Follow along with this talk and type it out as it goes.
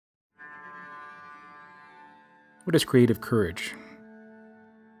What is creative courage?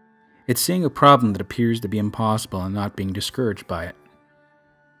 It's seeing a problem that appears to be impossible and not being discouraged by it.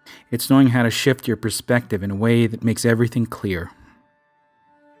 It's knowing how to shift your perspective in a way that makes everything clear.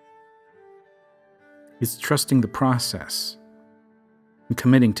 It's trusting the process and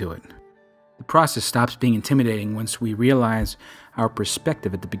committing to it. The process stops being intimidating once we realize our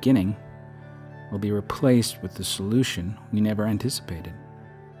perspective at the beginning will be replaced with the solution we never anticipated.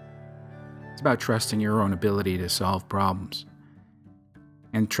 It's about trusting your own ability to solve problems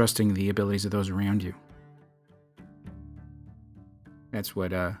and trusting the abilities of those around you. That's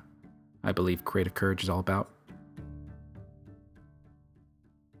what I believe creative courage is all about.